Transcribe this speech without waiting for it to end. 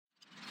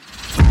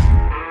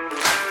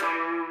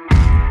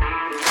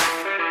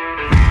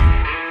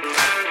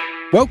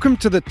Welcome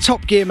to the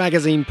Top Gear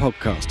Magazine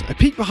podcast, a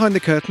peek behind the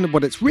curtain of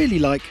what it's really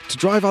like to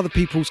drive other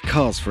people's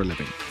cars for a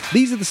living.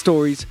 These are the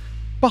stories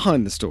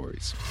behind the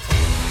stories.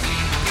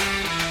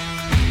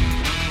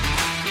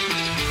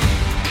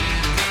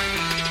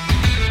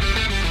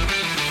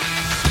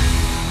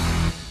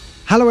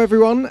 Hello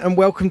everyone and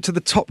welcome to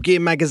the Top Gear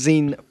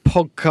Magazine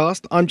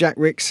podcast. I'm Jack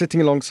Ricks,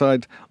 sitting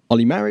alongside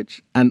Ollie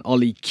Marriage and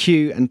Ollie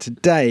Q, and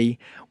today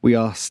we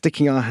are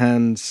sticking our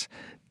hands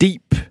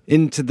deep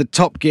into the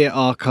Top Gear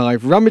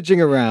archive,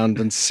 rummaging around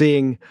and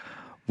seeing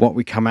what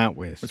we come out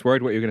with. I was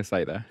worried what you were going to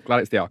say there. Glad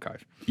it's the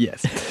archive.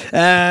 Yes.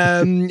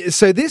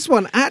 So this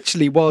one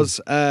actually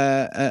was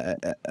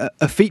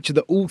a feature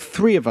that all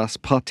three of us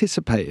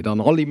participated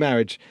on. Ollie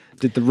Marriage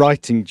did the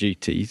writing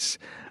duties,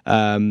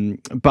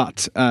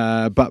 but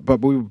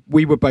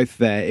we were both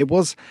there. It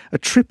was a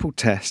triple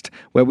test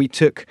where we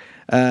took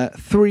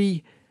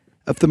three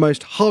of the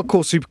most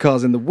hardcore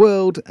supercars in the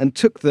world and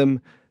took them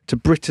to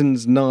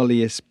Britain's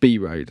gnarliest B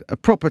road, a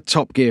proper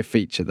Top Gear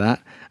feature.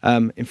 That,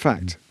 in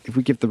fact, if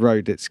we give the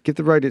road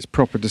its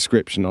proper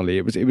description, Ollie,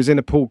 it was in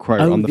a pull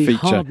quote on the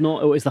feature.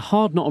 It was the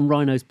hard knot on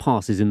Rhino's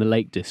Passes in the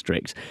Lake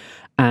District,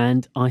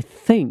 and I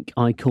think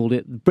I called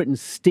it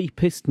Britain's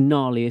steepest,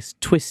 gnarliest,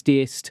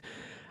 twistiest,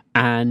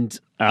 and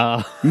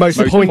most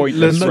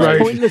pointless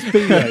road. Pointless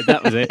B road.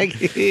 That was it.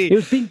 It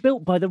was being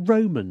built by the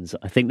Romans.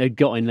 I think they'd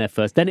got in there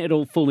first. Then it had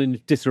all fallen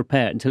into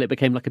disrepair until it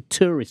became like a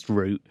tourist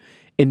route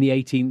in the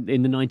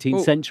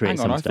 19th century. Hang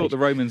on, I thought the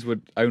Romans were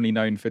only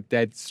known for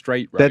dead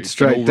straight roads. Dead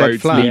straight, all dead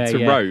roads flat. lead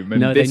to Rome.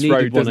 And no, this they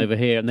needed road one over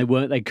here, and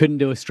they couldn't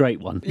do a straight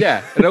one.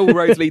 Yeah, and all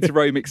roads lead to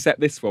Rome except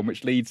this one,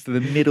 which leads to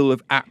the middle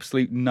of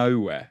absolute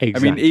nowhere.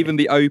 Exactly. I mean, even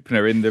the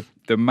opener in the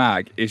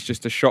mag is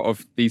just a shot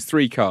of these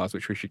three cars,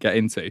 which we should get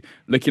into,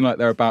 looking like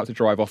they're about to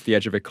drive off the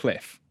edge of a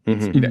cliff,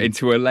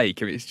 into a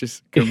lake. I mean, it's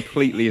just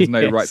completely is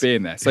no right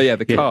being there. So yeah,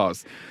 the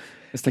cars.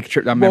 Let's take a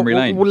trip down memory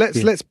lane. Well,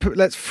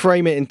 let's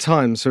frame it in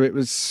time. So it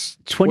was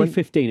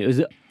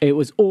 2015. It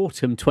was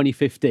autumn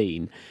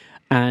 2015,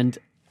 and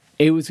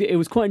it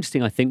was quite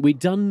interesting. I think we'd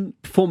done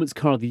Performance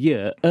Car of the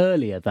Year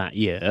earlier that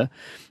year.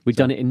 We'd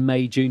done it in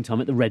May, June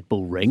time at the Red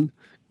Bull Ring.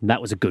 And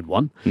that was a good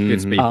one. Good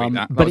speed week,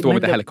 that. That was the one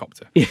with the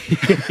helicopter.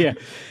 Yeah.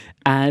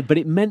 But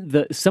it meant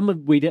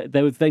that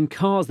there were then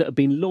cars that had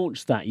been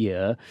launched that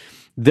year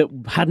that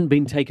hadn't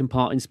been taken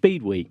part in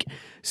Speed Week.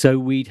 So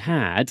we'd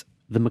had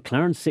the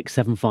McLaren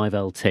 675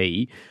 LT,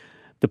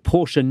 the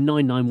Porsche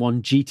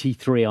 991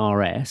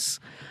 GT3 RS,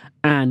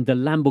 and the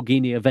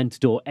Lamborghini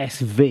Aventador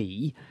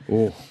SV.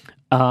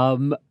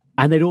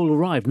 And they'd all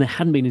arrived, and they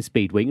hadn't been in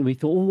Speed Week, and we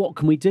thought, well, what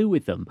can we do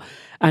with them?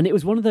 And it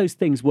was one of those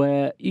things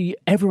where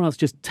everyone else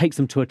just takes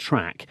them to a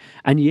track,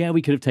 and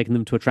we could have taken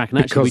them to a track, and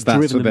actually because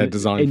that's what they're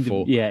designed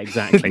for. Yeah,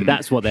 exactly.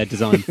 That's what they're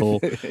designed for.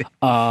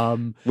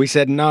 We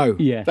said no.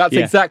 Yeah, that's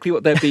exactly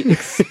what they'd be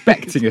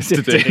expecting us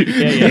to do.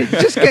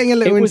 Just getting a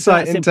little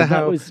insight into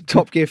how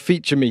Top Gear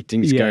feature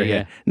meetings go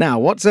here. Now,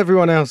 what's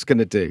everyone else going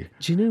to do?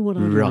 Do you know what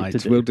I'd like to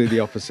do? We'll do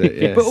the opposite.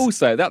 Yes. But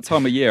also, that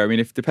time of year, I mean,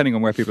 if depending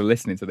on where people are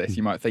listening to this,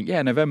 you might think,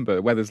 November,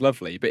 the weather's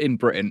lovely, but in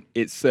Britain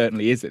it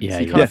certainly isn't. So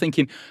you're kind of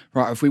thinking,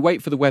 right, if we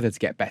wait for the weather to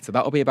get better,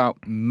 that'll be about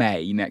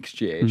May next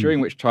year,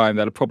 during which time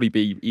there'll probably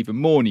be even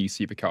more new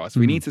supercars. So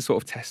we need to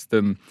sort of test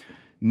them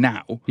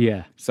now.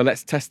 So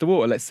let's test the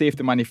water. Let's see if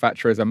the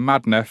manufacturers are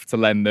mad enough to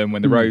lend them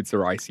when the roads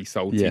are icy,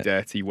 salty,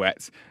 dirty,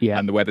 wet,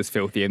 and the weather's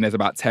filthy, and there's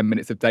about 10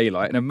 minutes of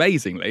daylight. And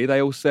amazingly,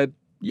 they all said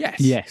yes.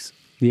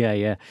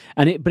 Yeah.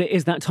 But it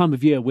is that time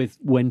of year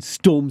when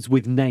storms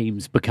with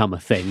names become a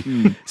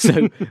thing.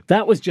 So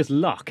that was just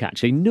luck,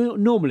 actually.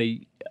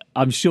 Normally,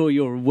 I'm sure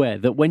you're aware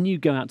that when you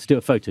go out to do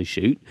a photo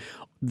shoot,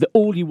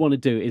 all you want to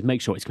do is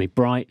make sure it's going to be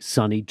bright,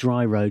 sunny,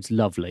 dry roads,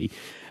 lovely.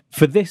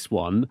 For this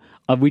one,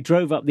 I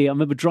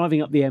remember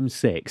driving up the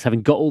M6,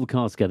 having got all the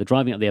cars together,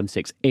 driving up the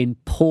M6 in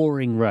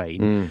pouring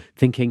rain,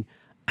 thinking,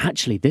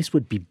 actually, this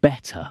would be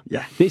better.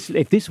 Yeah.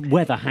 If this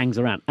weather hangs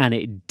around, and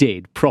it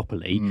did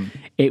properly,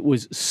 it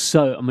was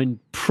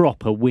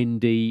proper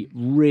windy,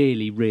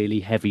 really, really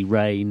heavy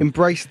rain.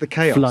 Embrace the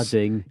chaos.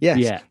 Flooding. Yes.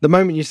 Yeah. The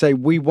moment you say,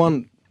 we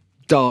want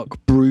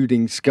dark,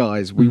 brooding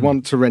skies, we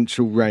want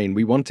torrential rain,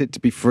 we want it to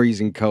be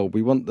freezing cold,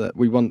 we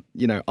want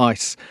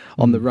ice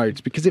on the roads,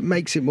 because it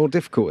makes it more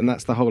difficult, and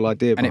that's the whole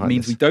idea behind it. And it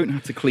means we don't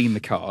have to clean the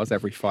cars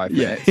every 5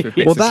 minutes with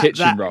bits of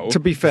kitchen roll. To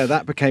be fair,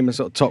 that became a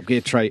sort of Top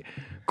Gear trait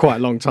quite a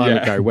long time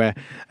ago, where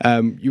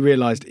you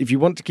realised if you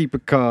want to keep a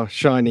car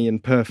shiny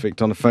and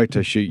perfect on a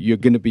photo shoot, you're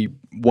going to be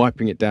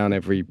wiping it down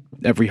every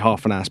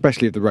half an hour,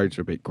 especially if the roads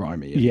are a bit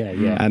grimy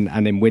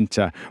and in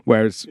winter.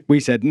 Whereas we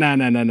said, no.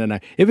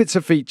 If it's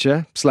a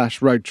feature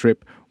 / road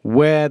trip,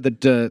 wear the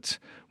dirt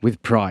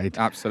with pride.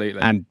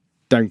 Absolutely. And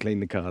don't clean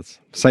the cars.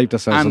 Saved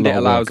ourselves a lot of work. And it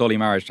allows Ollie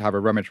Marriage to have a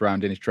rummage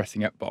around in his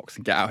dressing up box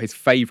and get out his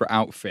favourite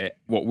outfit,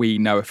 what we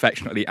know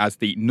affectionately as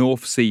the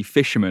North Sea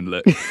fisherman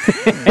look.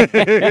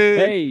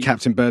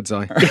 Captain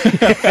Birdseye.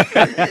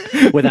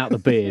 Without the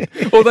beard.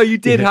 Although you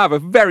did have a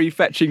very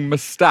fetching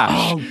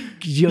moustache. Oh,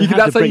 you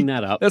had to bring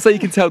that up. That's how you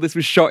can tell this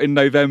was shot in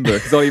November,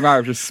 because Ollie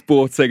Marriage was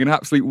sporting an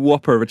absolute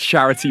whopper of a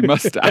charity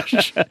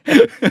moustache.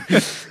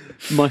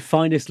 my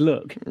finest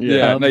look.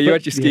 Yeah, no, you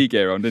had your ski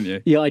gear on, didn't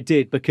you? Yeah, I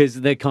did,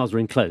 because their cars were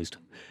enclosed.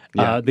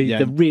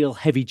 The real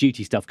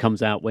heavy-duty stuff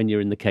comes out when you're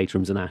in the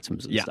caterums and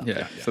atoms and stuff.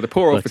 Yeah. So the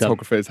poor old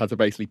photographers had to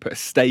basically put a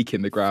stake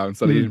in the ground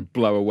so they didn't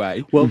blow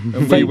away. Well,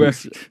 and we were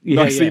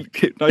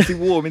nicely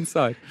warm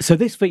inside. So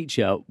this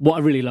feature, what I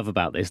really love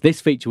about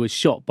this feature was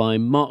shot by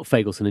Mark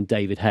Fagelson and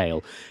David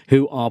Hale,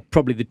 who are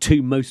probably the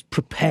two most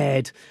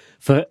prepared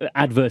for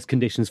adverse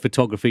conditions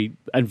photography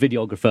and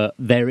videographer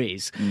there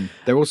is.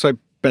 They're also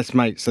best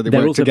mates, so they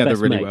work together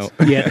really well.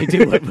 Yeah, they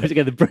do work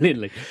together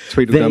brilliantly.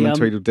 Tweedledum and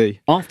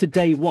Tweedledee. After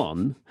day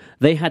one,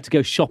 they had to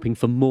go shopping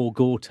for more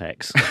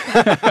Gore-Tex.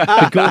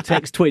 The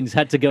Gore-Tex twins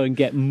had to go and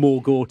get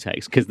more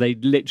Gore-Tex because they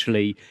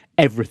literally,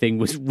 everything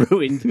was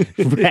ruined,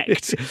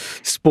 wrecked,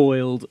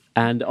 spoiled,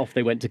 and off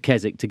they went to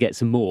Keswick to get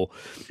some more.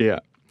 Yeah.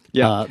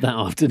 That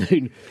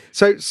afternoon.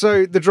 So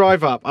the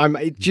drive up.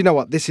 Do you know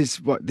what? This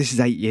is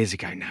 8 years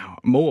ago now.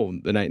 More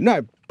than 8.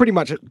 No, pretty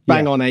much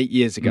bang on 8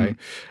 years ago.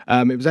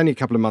 It was only a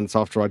couple of months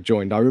after I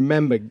joined. I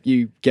remember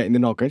you getting the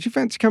knock. Going, do you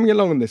fancy coming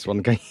along on this one?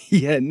 Going,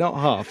 yeah, not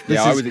half.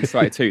 I was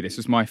excited too. This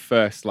was my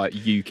first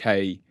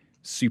UK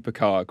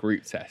supercar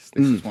group test.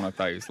 This is one of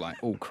those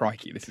oh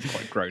crikey, this is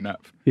quite grown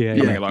up.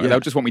 Along. They'll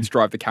just want me to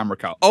drive the camera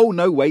car. Oh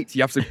no, wait,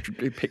 you have to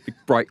pick the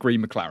bright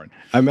green McLaren.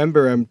 I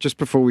remember just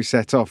before we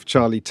set off,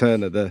 Charlie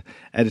Turner, the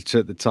editor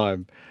at the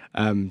time,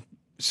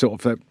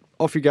 sort of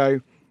off you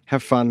go,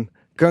 have fun,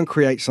 go and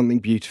create something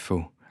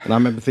beautiful. And I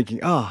remember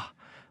thinking, what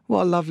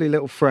a lovely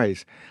little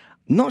phrase.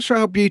 Not sure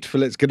how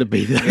beautiful it's going to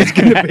be. It's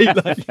going to be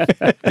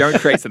like go and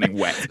create something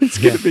wet. It's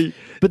going to be.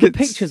 But the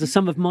pictures are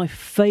some of my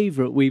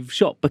favourite we've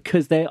shot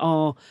because they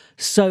are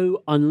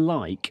so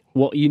unlike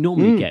what you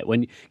normally get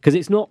because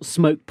it's not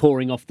smoke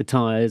pouring off the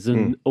tyres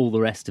and all the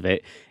rest of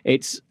it.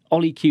 It's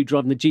Ollie Q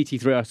driving the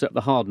GT3 RS up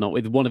the hard knot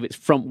with one of its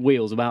front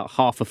wheels about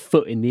half a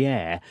foot in the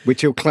air,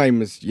 which he'll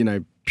claim as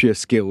pure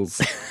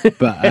skills,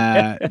 but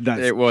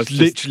it was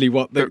literally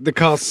what the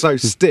car's so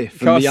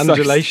stiff and the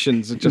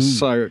undulations are just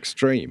so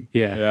extreme.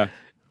 Yeah.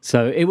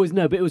 So it was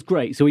but it was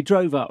great. So we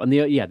drove up, and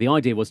the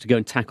idea was to go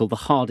and tackle the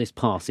hardest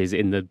passes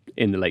in the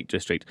Lake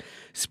District,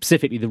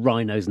 specifically the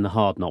Rhinos and the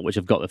Hard Knot, which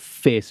have got a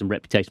fearsome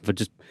reputation for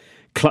just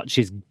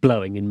clutches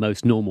blowing in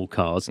most normal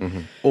cars.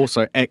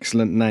 Also,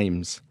 excellent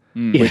names.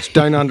 Which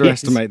don't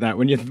underestimate that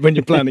when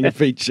you're planning a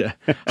feature.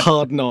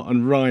 Hard Knot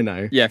and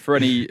Rhino. Yeah, for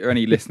any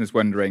listeners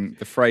wondering,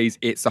 the phrase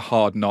 "it's a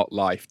hard knot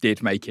life"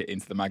 did make it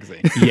into the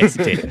magazine. Yes,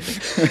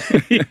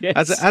 it did.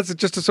 Yes. As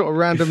just a sort of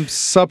random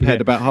subhead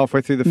about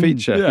halfway through the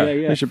feature.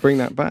 We should bring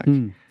that back.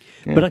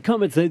 But I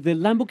can't remember. The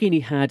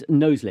Lamborghini had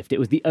nose lift. It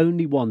was the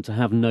only one to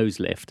have nose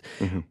lift.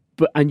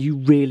 And you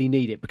really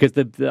need it because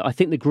I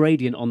think the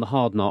gradient on the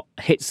Hard Knot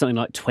hits something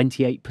like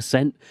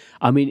 28%.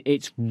 I mean,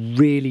 it's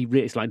really,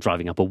 it's like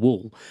driving up a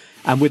wall.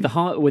 And with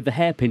the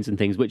hairpins and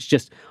things, which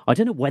just, I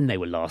don't know when they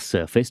were last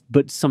surfaced,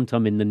 but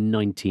sometime in the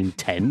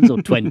 1910s or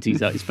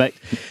 20s, I expect.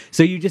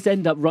 So you just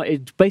end up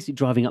basically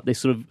driving up this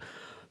sort of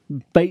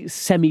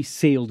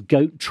semi-sealed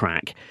goat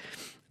track.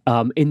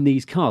 In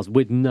these cars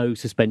with no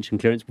suspension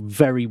clearance,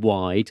 very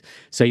wide.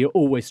 So you're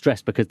always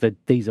stressed because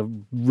these are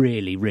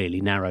really, really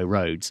narrow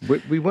roads.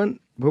 Were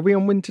we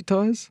on winter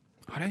tyres?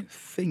 I don't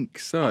think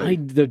so.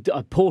 The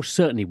Porsche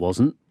certainly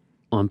wasn't.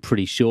 I'm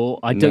pretty sure.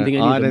 I don't think any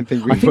of them. I don't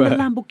think we were. I think the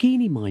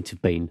Lamborghini might have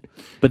been.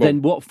 But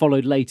then what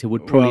followed later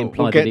would probably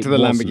imply that it wasn't.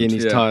 We'll get to the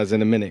Lamborghini's tyres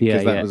in a minute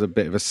because that was a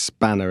bit of a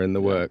spanner in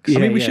the works. I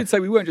mean, we should say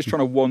we weren't just trying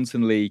to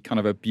wantonly kind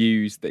of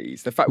abuse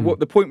these. The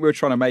point we were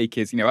trying to make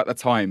is, at the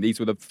time, these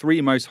were the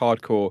three most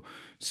hardcore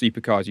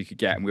supercars you could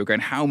get. And we were going,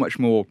 how much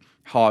more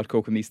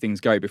hardcore can these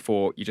things go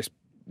before you just...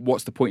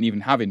 What's the point in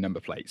even having number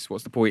plates?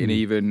 What's the point in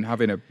even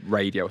having a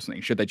radio or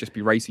something? Should they just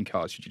be racing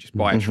cars? Should you just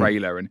buy a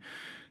trailer and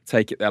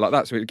take it there like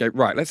that? So we'd go,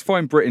 right, let's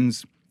find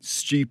Britain's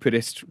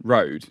stupidest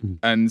road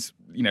and,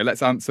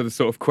 let's answer the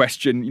sort of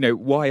question,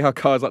 why are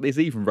cars like this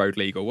even road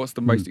legal? What's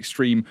the most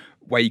extreme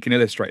way you can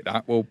illustrate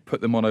that? We'll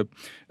put them on a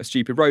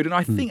stupid road. And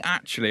I think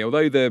actually,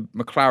 although the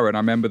McLaren, I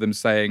remember them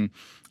saying,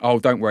 oh,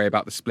 don't worry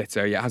about the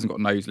splitter. Yeah, it hasn't got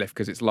nose lift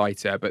because it's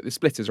lighter, but the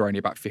splitters are only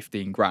about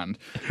 15 grand.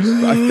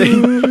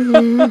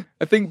 But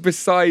I think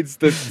besides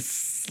the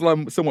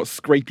somewhat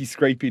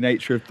scrapey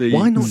nature of the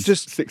why not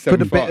just 675,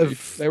 put a bit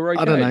of, they were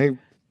okay. I don't know,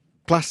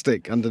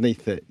 plastic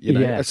underneath it,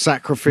 a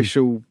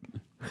sacrificial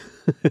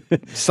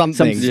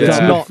something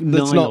that's not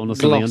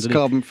gloss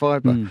carbon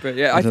fibre. But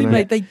yeah, I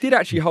think they did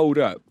actually hold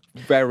up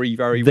very,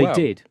 very well.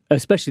 They did,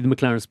 especially the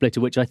McLaren splitter,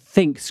 which I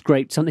think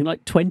scraped something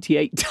like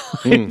 28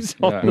 times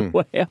on the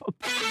way up.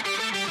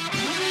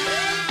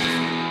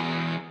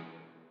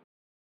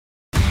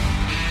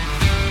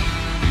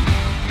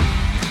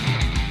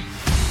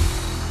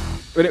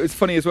 But it was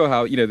funny as well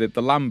how, the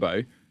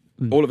Lambo,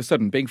 all of a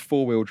sudden, being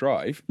four-wheel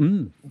drive,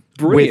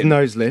 brilliant. With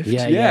nose lift.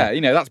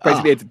 Yeah, that's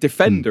basically a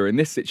defender in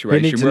this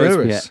situation. We need to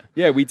lure us.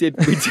 We did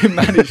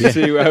manage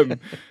to.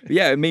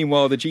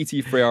 Meanwhile, the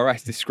GT3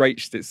 RS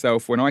disgraced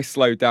itself when I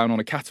slowed down on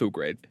a cattle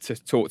grid to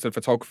talk to the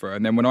photographer,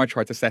 and then when I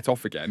tried to set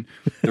off again,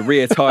 the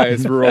rear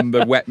tyres were on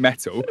the wet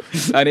metal,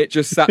 and it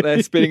just sat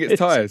there spinning its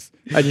tyres.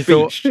 And you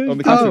thought, on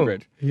the cattle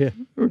grid. Yeah,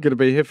 we're going to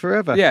be here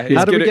forever. Yeah,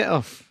 how do we get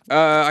off?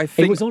 I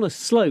think it was on a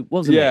slope,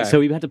 wasn't it? So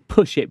we had to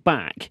push it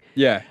back.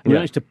 Yeah, we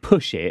managed to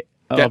push it.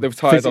 Get the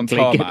tyres on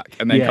tarmac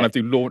and then kind of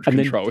do launch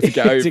control to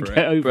get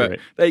over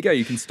it. There you go.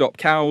 You can stop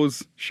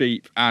cows,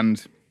 sheep,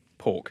 and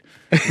pork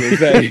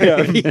with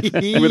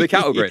a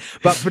cattle grid.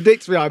 But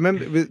predictably, I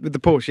remember with the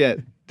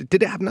Porsche.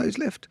 Did it have nose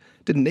lift?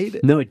 Didn't need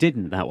it. No, it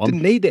didn't. That one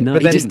didn't need it. No,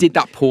 but it just did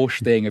that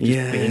Porsche thing of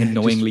just being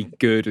annoyingly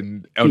good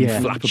and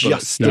unflappable.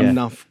 Just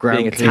enough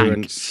ground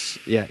clearance.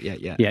 Yeah.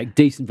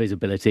 Decent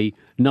visibility,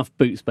 enough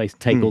boot space to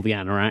take all the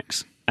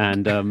anoraks.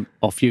 And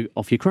off you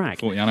crack.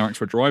 I thought the anoraks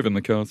were driving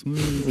the cars.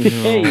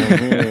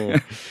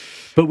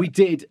 But we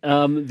did.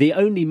 The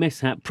only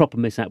proper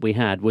mishap we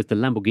had was the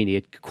Lamborghini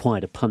had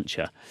acquired a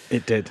puncture.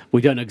 It did.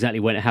 We don't know exactly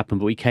when it happened,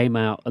 but we came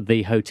out of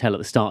the hotel at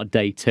the start of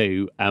day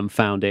 2 and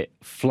found it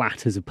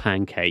flat as a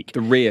pancake.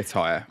 The rear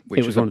tyre,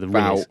 which was one of the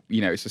rears.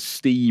 It's a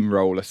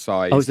steamroller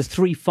size. Oh, it was a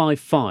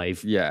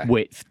 355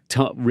 width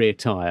rear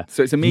tyre.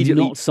 So it's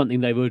immediately not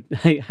something they would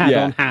had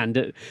on hand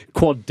at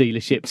quad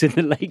dealerships in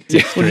the Lake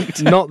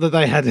District. Not that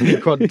they had any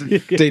quad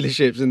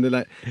dealerships in the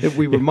Lake.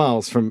 We were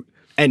miles from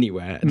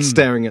anywhere and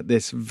staring at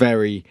this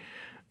very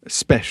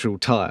special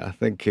tyre,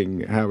 thinking,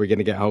 how are we going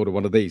to get hold of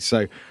one of these?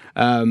 So,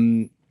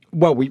 we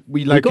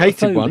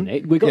located one.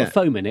 We got a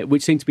foam in it,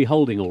 which seemed to be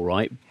holding all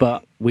right,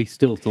 but we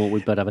still thought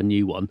we'd better have a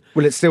new one.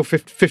 Well, it's still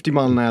 50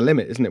 mile an hour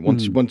limit, isn't it?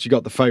 Once you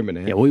got the foam in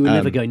it. Yeah, we were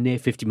never going near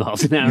 50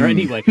 miles an hour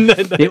anyway. No.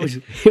 It was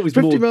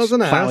 50 miles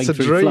an hour. That's a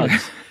dream.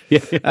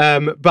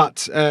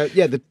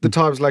 The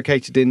tyre was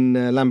located in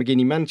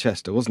Lamborghini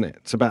Manchester, wasn't it?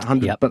 It's about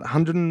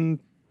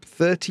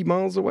 130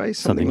 miles away,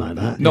 something like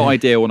that. Not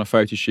ideal on a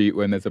photo shoot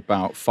when there's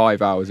about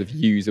 5 hours of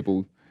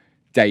usable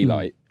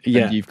daylight,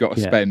 and you've got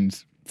to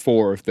spend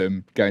 4 of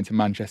them going to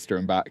Manchester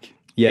and back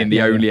in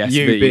the only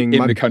SV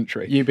in the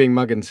country. You being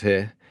Muggins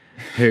here,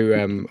 who,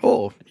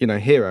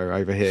 hero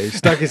over here, who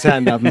stuck his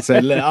hand up and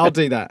said, look, I'll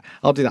do that.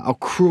 I'll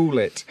crawl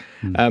it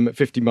at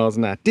 50 miles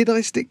an hour. Did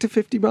I stick to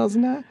 50 miles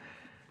an hour?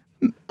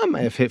 I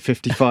may have hit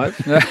 55.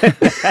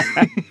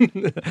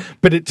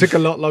 But it took a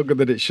lot longer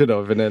than it should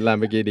have in a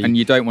Lamborghini. And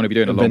you don't want to be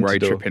doing a long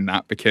road trip in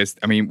that because,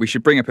 we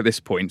should bring up at this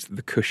point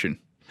the cushion.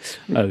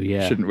 Oh,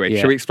 yeah. Shouldn't we?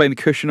 Yeah. Shall we explain the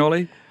cushion,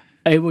 Ollie?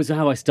 It was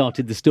how I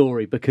started the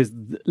story because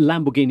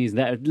Lamborghinis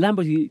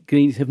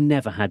have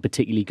never had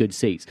particularly good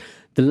seats.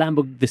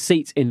 The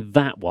seats in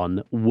that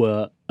one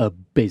were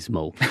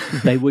abysmal.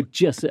 They were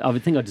just, I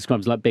would think I'd describe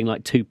it as like being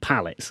like 2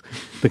 pallets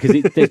because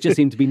there just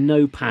seemed to be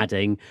no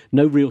padding,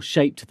 no real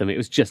shape to them. It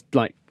was just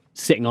like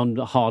sitting on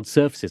hard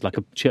surfaces like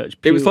a church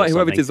pew. It was like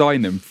whoever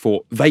designed them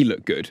thought they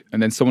look good, and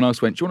then someone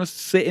else went, "Do you want to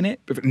sit in it?"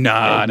 No,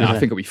 I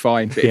think it'll be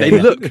fine. But they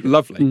look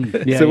lovely,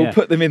 so we'll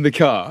put them in the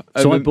car.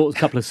 So I bought a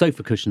couple of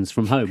sofa cushions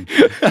from home.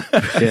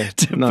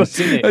 Nice.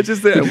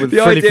 Just with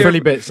frilly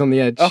bits on the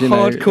edge.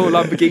 Hardcore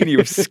Lamborghini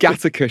with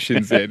scatter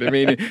cushions in. And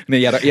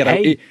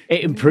it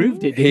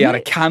improved it. He had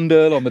a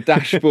candle on the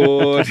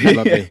dashboard. He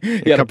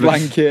had a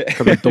blanket, a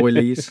couple of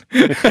doilies.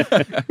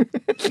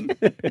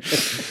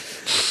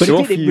 But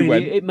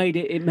it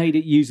made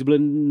it usable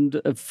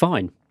and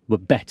fine.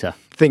 But better.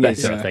 Thing better,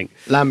 is, I think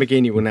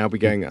Lamborghini will now be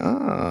going,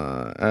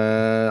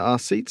 our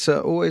seats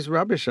are always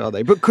rubbish, are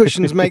they? But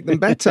cushions make them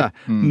better.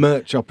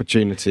 Merch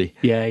opportunity.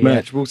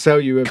 Merch. We'll sell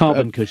you a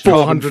carbon cushion.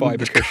 400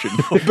 fibre cushion.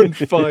 Carbon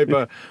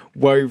fibre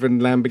woven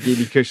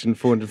Lamborghini cushion,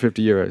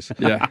 €450.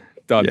 Yeah,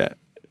 done.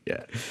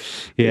 Yeah.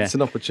 It's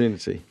an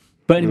opportunity.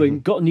 But anyway,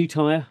 got a new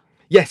tyre.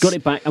 Yes. Got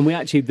it back, and we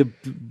actually being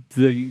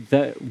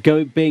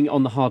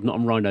on the hard nut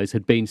on rhinos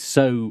had been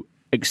so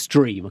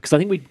extreme because I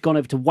think we'd gone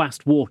over to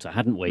Wast Water,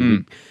 hadn't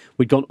we?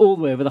 We'd gone all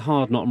the way over the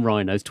hard nut on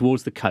rhinos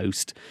towards the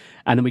coast,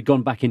 and then we'd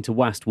gone back into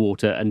Wast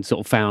Water and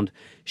sort of found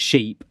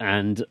sheep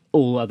and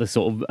all other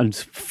and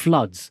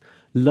floods.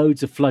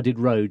 Loads of flooded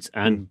roads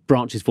and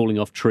branches falling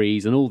off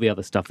trees and all the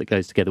other stuff that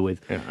goes together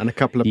with and a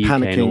couple of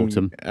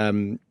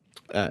panicking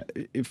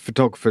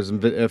photographer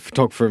and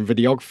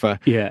videographer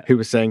who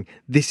was saying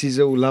this is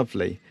all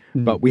lovely,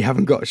 but we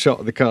haven't got a shot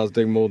of the cars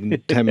doing more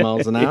than 10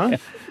 miles an hour.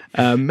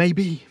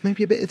 Maybe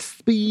a bit of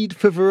speed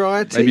for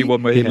variety. Maybe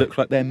one where they look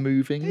like they're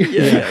moving.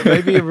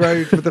 Maybe a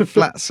road with a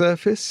flat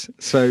surface.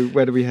 So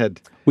where do we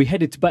head? We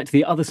headed back to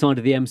the other side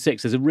of the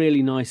M6. There's a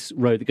really nice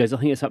road that goes, I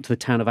think it's up to the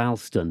town of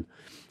Alston,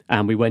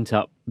 and we went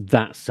up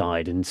that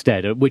side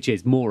instead, which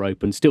is more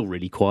open, still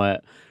really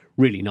quiet,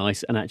 really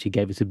nice, and actually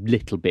gave us a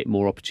little bit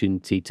more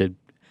opportunity to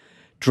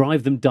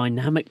drive them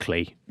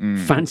dynamically.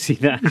 Fancy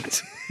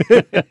that.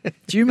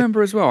 Do you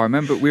remember as well? I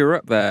remember we were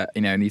up there,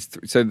 and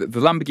so the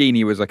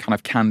Lamborghini was a kind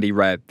of candy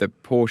red, the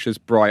Porsche's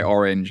bright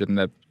orange, and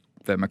the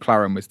the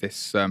McLaren was this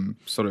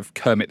sort of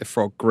Kermit the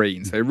Frog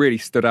green, so it really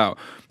stood out.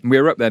 And we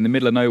were up there in the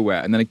middle of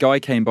nowhere, and then a guy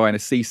came by in a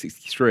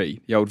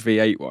C63, the old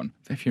V8 one.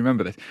 I don't know if you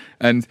remember this.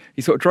 And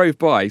he sort of drove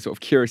by, sort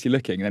of curiously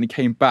looking, and then he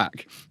came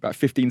back about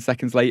 15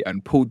 seconds later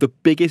and pulled the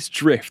biggest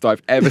drift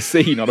I've ever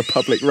seen on a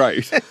public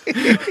road,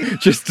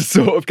 just to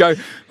sort of go,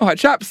 "All right,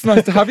 chaps,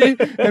 nice to have you."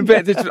 And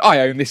I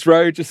own this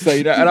road, just so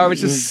you know. And I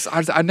was just,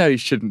 I know you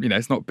shouldn't,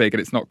 it's not big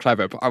and it's not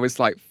clever, but I was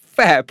like,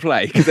 fair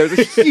play, because there was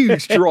a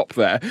huge drop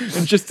there,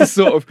 and just to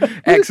sort of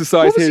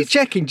exercise what was his he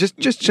checking? Just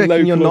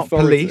checking you're not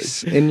authority.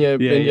 Police in your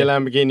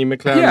Lamborghini,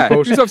 McLaren, Yeah,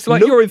 Porsche. because obviously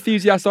like, you're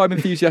enthusiast, I'm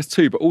enthusiast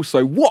too, but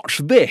also watch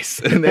this,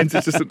 and then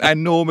it's just an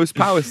enormous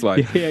power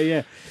slide.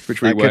 Yeah.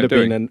 Which we that weren't could have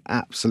doing. been an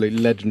absolute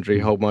legendary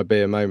hold my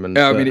beer moment.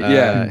 Yeah, I mean,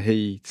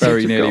 he very seems to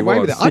have nearly got away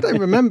with was. it. I don't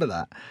remember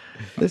that.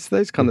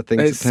 Those kind of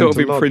things. It's sort of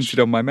imprinted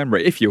on my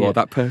memory. If you are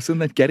that person,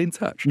 then get in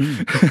touch.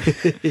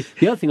 The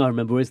other thing I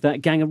remember is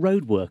that gang of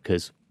road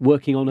workers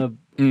working on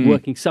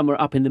working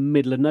somewhere up in the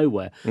middle of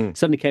nowhere.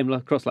 Suddenly came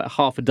across like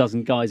half a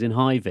dozen guys in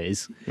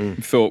high-vis.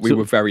 Thought we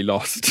were very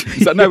lost.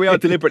 So no, we are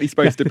deliberately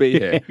supposed to be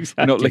here. Exactly.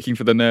 We're not looking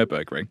for the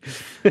Nürburgring.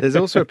 There's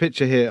also a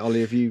picture here,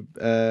 Ollie, of you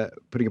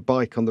putting a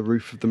bike on the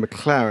roof of the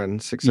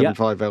McLaren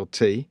 675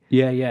 LT.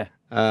 Yeah.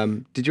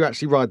 Did you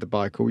actually ride the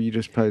bike, or were you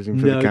just posing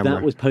for the camera? No,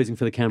 that was posing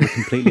for the camera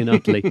completely and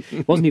utterly.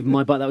 It wasn't even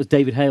my bike, that was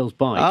David Hale's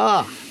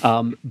bike.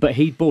 But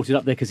he brought it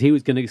up there because he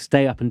was going to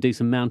stay up and do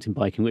some mountain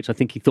biking, which I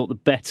think he thought the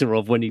better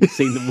of when he'd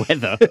seen the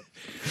weather.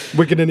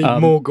 We're going to need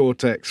more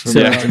Gore-Tex for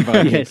mountain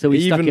biking. Yeah, so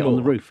we stuck Even it on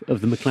the more. roof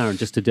of the McLaren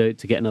just to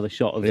get another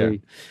shot of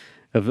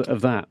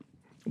of that.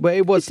 Well,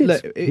 it was.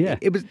 It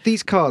It was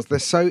these cars. They're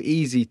so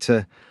easy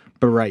to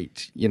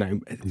berate.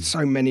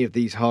 So many of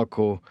these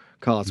hardcore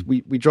cars.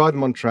 We drive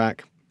them on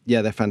track.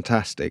 Yeah, they're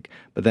fantastic.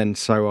 But then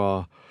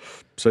so's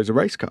a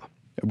race car,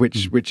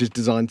 which is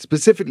designed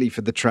specifically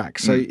for the track.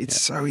 So it's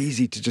so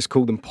easy to just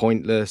call them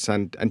pointless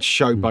and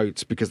show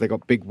boats because they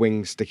got big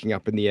wings sticking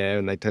up in the air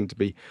and they tend to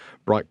be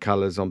bright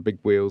colours on big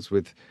wheels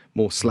with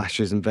more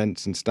slashes and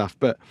vents and stuff.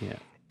 But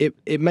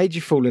it made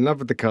you fall in love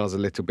with the cars a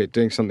little bit,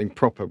 doing something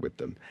proper with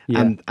them.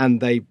 Yeah.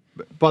 And they,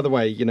 by the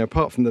way,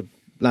 apart from the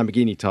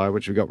Lamborghini tyre,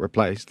 which we got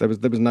replaced, there was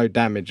no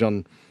damage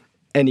on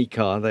any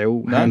car. They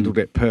all handled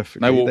it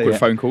perfectly. No awkward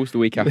phone calls the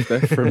week after.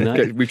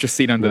 We've just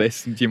seen under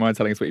this. Do you mind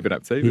telling us what you've been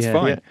up to? It was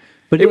fine. Yeah.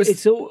 But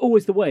it's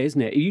always the way,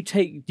 isn't it? You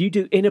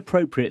do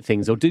inappropriate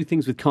things or do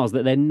things with cars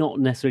that they're not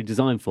necessarily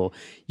designed for.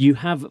 You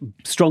have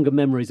stronger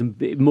memories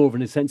and more of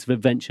a sense of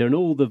adventure, and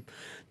all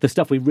the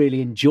stuff we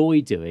really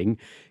enjoy doing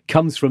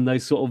comes from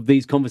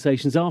these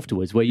conversations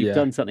afterwards, where you've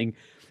done something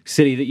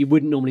silly that you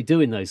wouldn't normally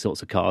do in those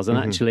sorts of cars, and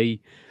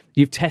actually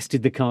you've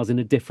tested the cars in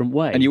a different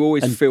way. And you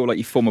always feel like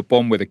you form a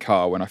bond with a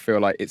car when I feel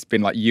like it's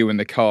been like you and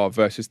the car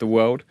versus the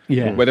world.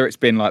 Yeah. Whether it's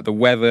been like the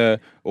weather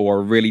or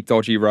a really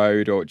dodgy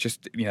road or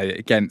just,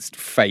 against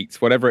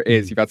fate, whatever it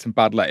is, you've had some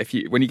bad luck.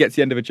 When you get to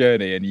the end of a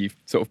journey and you've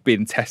sort of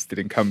been tested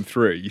and come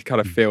through, you kind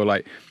of feel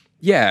like,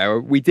 yeah,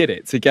 we did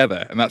it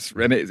together.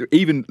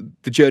 Even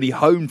the journey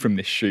home from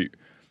this shoot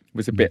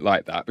was a bit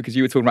like that, because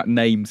you were talking about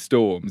named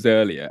storms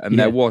earlier, and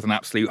there was an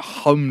absolute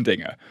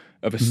humdinger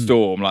of a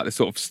storm, like the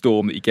sort of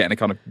storm that you get in a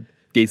kind of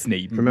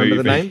Disney Remember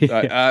movie. the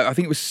name? I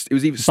think it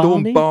was either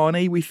Storm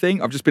Barney, we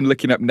think. I've just been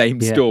looking up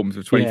named storms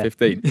of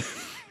 2015.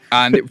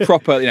 And it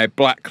proper,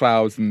 black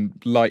clouds and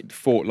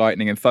forked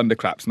lightning and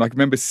thunderclaps. And I can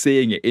remember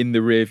seeing it in the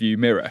rearview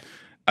mirror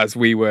as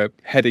we were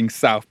heading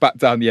south, back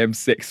down the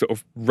M6, sort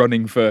of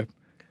running for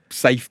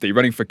safety,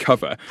 running for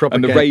cover.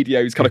 And the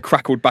radios kind of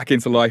crackled back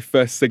into life,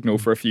 first signal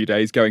for a few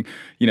days, going,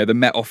 the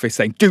Met Office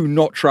saying, do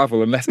not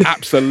travel unless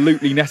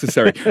absolutely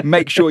necessary.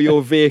 Make sure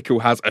your vehicle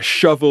has a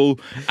shovel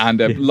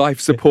and a life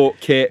support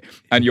kit,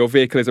 and your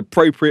vehicle is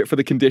appropriate for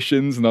the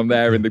conditions. And I'm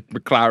there in the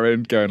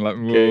McLaren going like,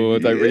 I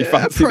don't really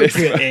fancy this.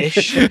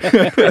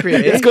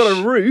 Appropriate-ish. It's got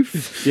a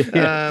roof.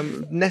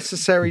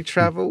 Necessary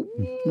travel.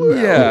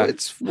 Yeah.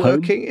 It's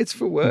working. It's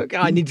for work.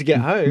 I need to get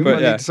home.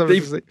 But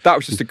That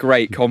was just a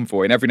great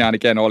convoy. And every now and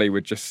again, Ollie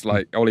was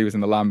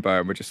in the Lambo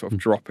and would just sort of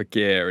drop a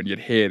gear, and you'd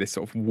hear this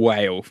sort of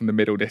wail from the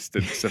middle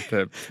distance of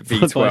the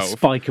V12. By a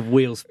spike of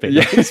wheel spin.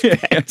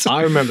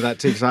 I remember that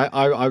too, because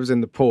I was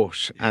in the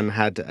Porsche and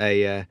had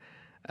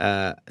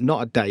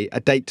not a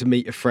date to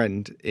meet a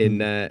friend in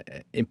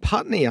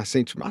Putney. I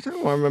don't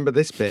know. I remember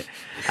this bit,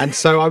 and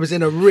so I was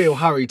in a real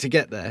hurry to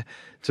get there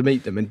to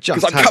meet them, and just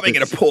because I'm coming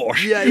in a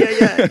Porsche.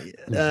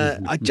 Yeah.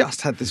 I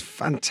just had this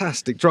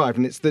fantastic drive,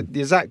 and it's the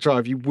exact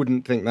drive you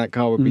wouldn't think that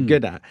car would be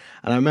good at.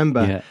 And I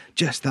remember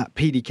just that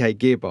PDK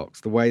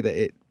gearbox, the way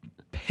that it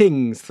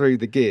pings through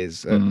the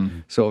gears at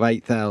sort of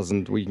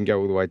 8,000. We can go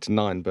all the way to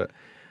 9, but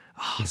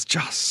it's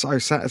just so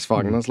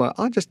satisfying. And I was like,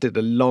 I just did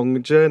a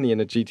long journey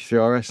in a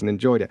GT3 RS and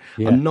enjoyed it.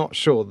 I'm not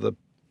sure the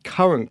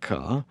current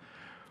car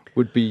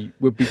would be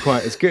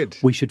quite as good.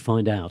 We should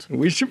find out.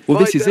 This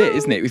is it,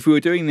 isn't it? If we were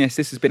doing this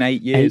has been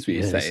 8 years, we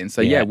were saying.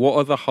 So what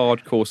are the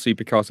hardcore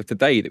supercars of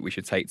today that we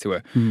should take to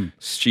a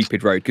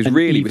stupid road? Because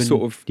really, we're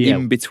sort of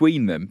in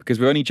between them, because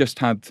we've only just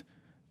had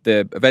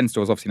the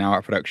Aventador is obviously now out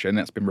of production.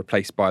 That's been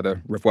replaced by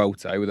the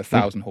Revuelto with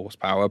 1,000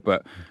 horsepower,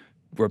 but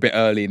we're a bit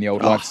early in the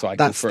old life cycle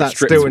That's for a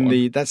stripped still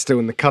one. that's still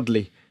in the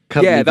cuddly.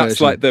 Yeah, that's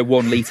version. like the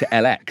 1 litre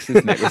LX,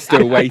 isn't it? We're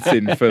still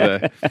waiting for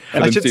them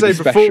I should to do say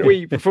the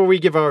special. before we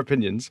give our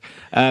opinions,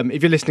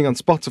 if you're listening on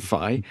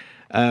Spotify,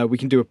 we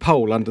can do a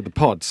poll under the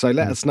pod. So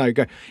let us know.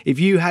 Go if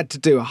you had to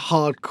do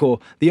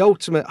the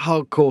ultimate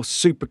hardcore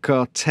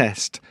supercar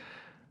test,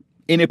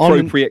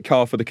 Inappropriate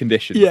car for the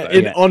conditions. yeah,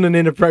 though. on an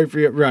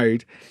inappropriate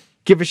road.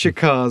 Give us your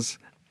cars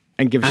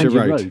and give us And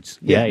your your road. roads.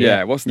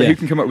 Yeah. Who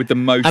can come up with the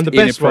most And the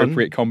best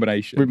inappropriate one,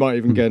 combination? We might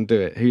even go and do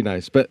it. Who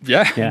knows? But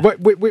Yeah.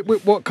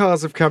 what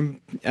cars have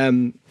come?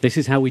 This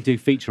is how we do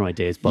feature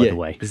ideas, by the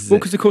way. Well,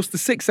 because of course the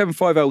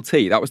 675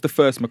 LT, that was the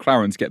first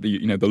McLaren to get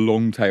the the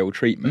long tail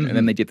treatment, and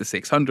then they did the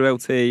 600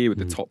 LT with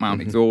the top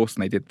mount exhaust,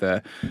 and they did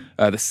the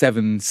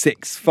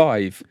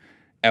 765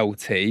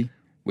 LT,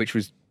 which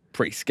was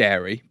pretty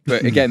scary.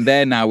 But again,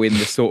 they're now in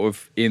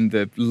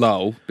the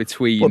lull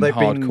between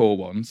hardcore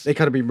ones. They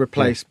kind of been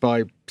replaced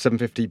by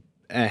 750S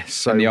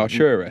so, and the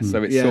Artura.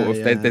 So it's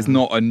there's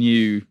not a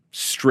new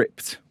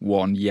stripped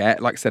one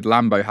yet. Like I said,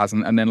 Lambo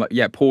hasn't, and then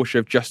Porsche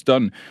have just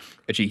done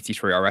a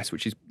GT3 RS,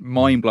 which is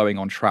mind blowing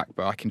on track,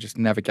 but I can just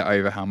never get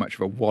over how much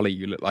of a wally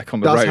you look like on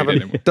the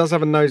road. Does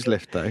have a nose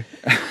lift though.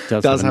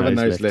 does have a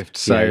nose lift.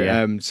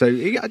 So so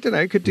I don't know,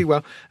 it could do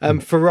well.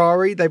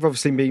 Ferrari, they've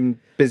obviously been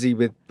busy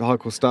with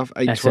hardcore stuff.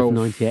 812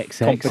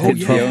 SF90XX,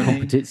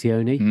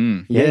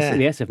 Competizione. Yeah,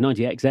 the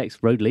SF90XX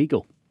road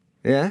legal.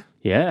 Yeah.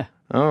 Yeah.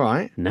 All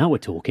right. Now we're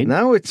talking.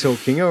 All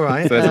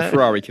right. So there's a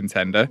Ferrari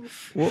contender.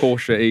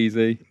 Porsche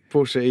easy.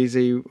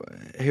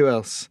 Who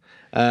else?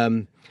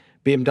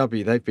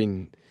 BMW, they've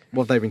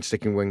been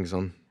sticking wings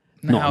on.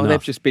 No,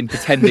 they've just been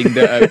pretending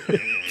that a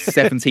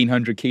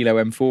 1700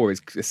 kilo M4 is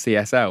a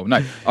CSL.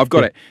 No, I've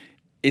got it.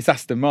 It's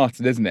Aston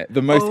Martin, isn't it?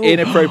 The most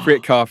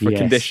inappropriate car for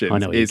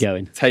conditions is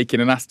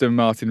taking an Aston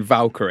Martin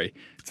Valkyrie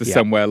to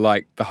somewhere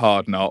like the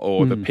Hard Knot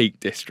or the Peak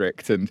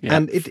District and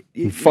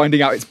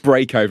finding out its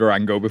breakover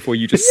angle before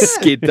you just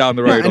skid down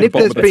the road on the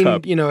bottom of the tub. And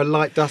if there's been, a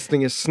light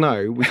dusting of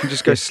snow, we can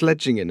just go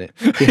sledging in it.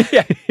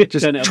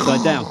 Just turn it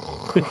upside down.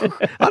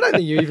 I don't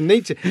think you even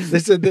need to.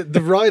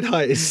 The ride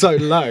height is so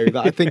low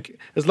that I think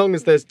as long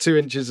as there's 2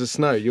 inches of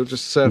snow, you'll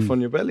just surf on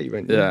your belly,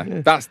 won't you?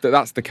 Yeah. That's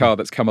the car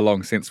that's come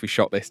along since we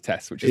shot this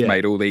test, which has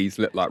made all these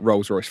look like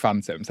Rolls-Royce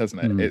Phantoms,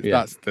 hasn't it?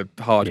 That's the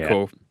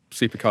hardcore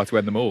supercar to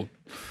end them all.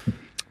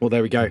 Well,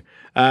 there we go.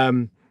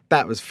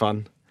 That was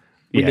fun.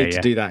 We need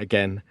to do that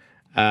again.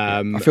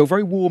 I feel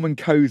very warm and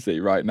cosy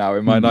right now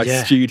in my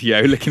nice studio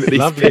looking at these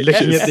Lovely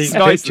pictures. looking at these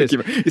nice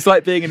pictures. It's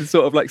like being in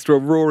sort of like a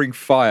roaring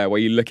fire where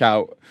you look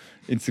out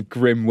into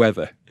grim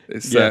weather.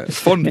 It's a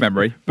fond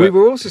memory. We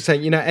were also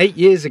saying, 8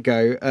 years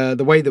ago,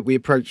 the way that we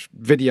approached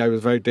video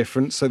was very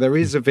different. So there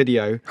is a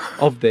video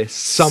of this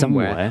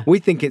somewhere. We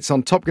think it's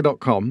on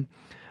topgear.com.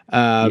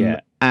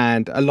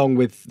 And along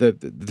with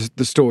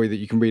the story that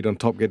you can read on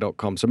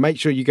topgear.com. So make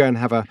sure you go and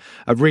have a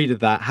read of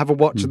that. Have a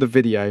watch of the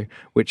video,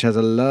 which has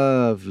a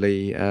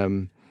lovely,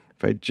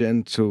 very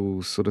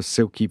gentle, sort of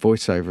silky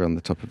voiceover on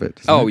the top of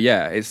it.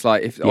 It's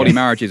like if Ollie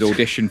Marriage's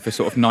auditioned for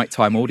sort of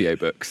nighttime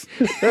audiobooks.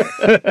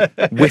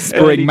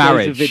 Whispering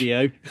marriage.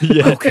 Video.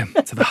 Welcome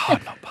to the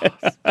Hard Knot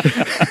Pass.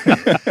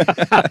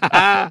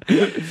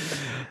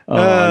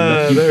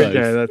 There we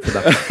go. That's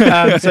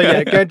enough.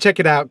 Go and check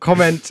it out.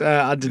 Comment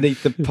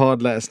underneath the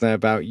pod. Let us know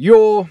about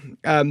your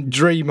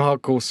dream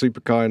hardcore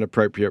supercar and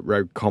appropriate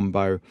road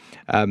combo.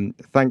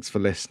 Thanks for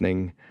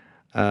listening.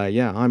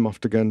 I'm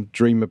off to go and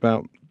dream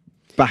about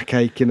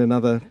backache in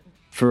another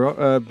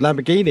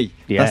Lamborghini.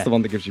 Yeah. That's the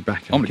one that gives you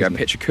backache. I'm going to go and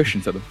pitch a cushion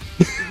to them.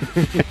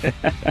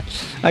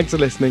 Thanks for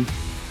listening.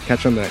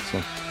 Catch you on the next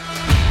one.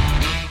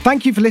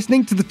 Thank you for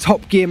listening to the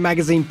Top Gear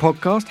Magazine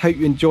podcast. Hope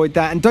you enjoyed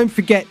that. And don't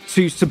forget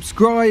to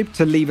subscribe,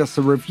 to leave us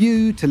a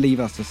review, to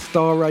leave us a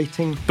star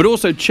rating. But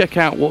also check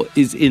out what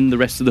is in the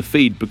rest of the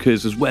feed,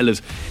 because as well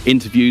as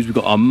interviews, we've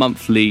got our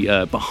monthly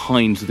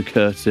behind the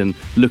curtain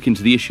look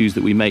into the issues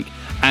that we make.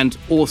 And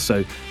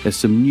also there's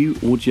some new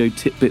audio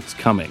tidbits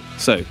coming.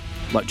 So,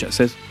 like Jet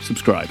says,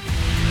 subscribe.